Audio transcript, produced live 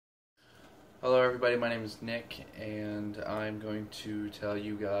Hello everybody, my name is Nick and I'm going to tell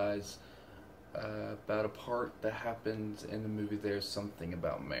you guys about a part that happens in the movie There's Something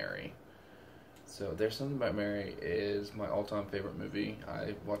About Mary. So There's Something About Mary is my all-time favorite movie.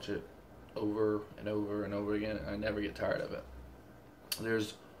 I watch it over and over and over again and I never get tired of it.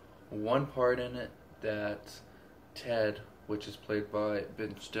 There's one part in it that Ted, which is played by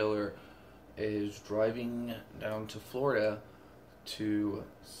Ben Stiller, is driving down to Florida to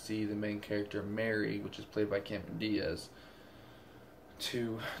see the main character Mary, which is played by Cameron Diaz,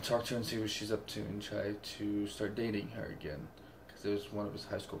 to talk to her and see what she's up to and try to start dating her again, because it was one of his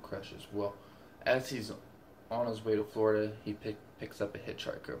high school crushes. Well, as he's on his way to Florida, he picks up a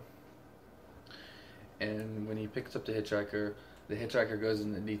hitchhiker. And when he picks up the hitchhiker goes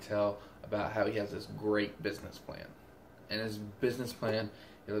into detail about how he has this great business plan. And his business plan,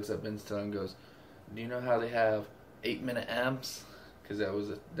 he looks at Ben Stiller and goes, "Do you know how they have 8-minute abs?" Because that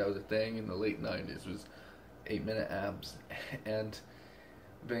was a thing in the late 90s, was 8-minute abs. And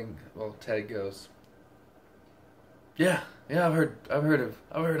Ted goes, yeah, I've heard of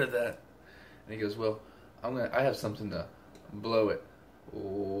that. And he goes, "Well, I have something to blow it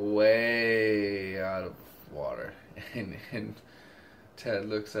way out of water." And Ted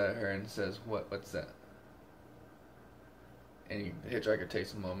looks at her and says, "What's that?" And the hitchhiker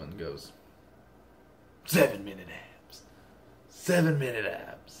takes a moment and goes, 7-minute abs. 7-minute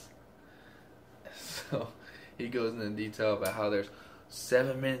abs. So he goes into detail about how there's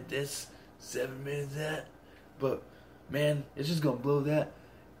 7 minutes this, 7 minutes that, but man, it's just gonna blow that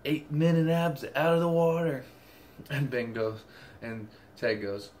 8-minute abs out of the water. And Ted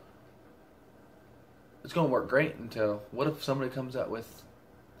goes, "It's gonna work great until, what if somebody comes out with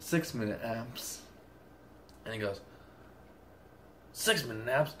 6-minute abs?" And he goes, 6-minute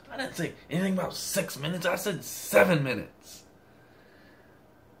abs? I didn't say anything about 6 minutes. I said 7 minutes.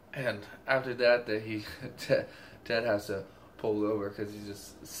 And after that, Ted has to pull over because he's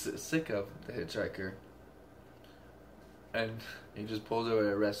just sick of the hitchhiker. And he just pulls over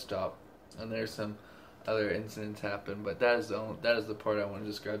at a rest stop. And there's some other incidents happen, but that is the part I want to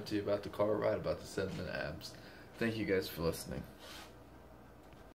describe to you about the car ride, about the 7-minute abs. Thank you guys for listening.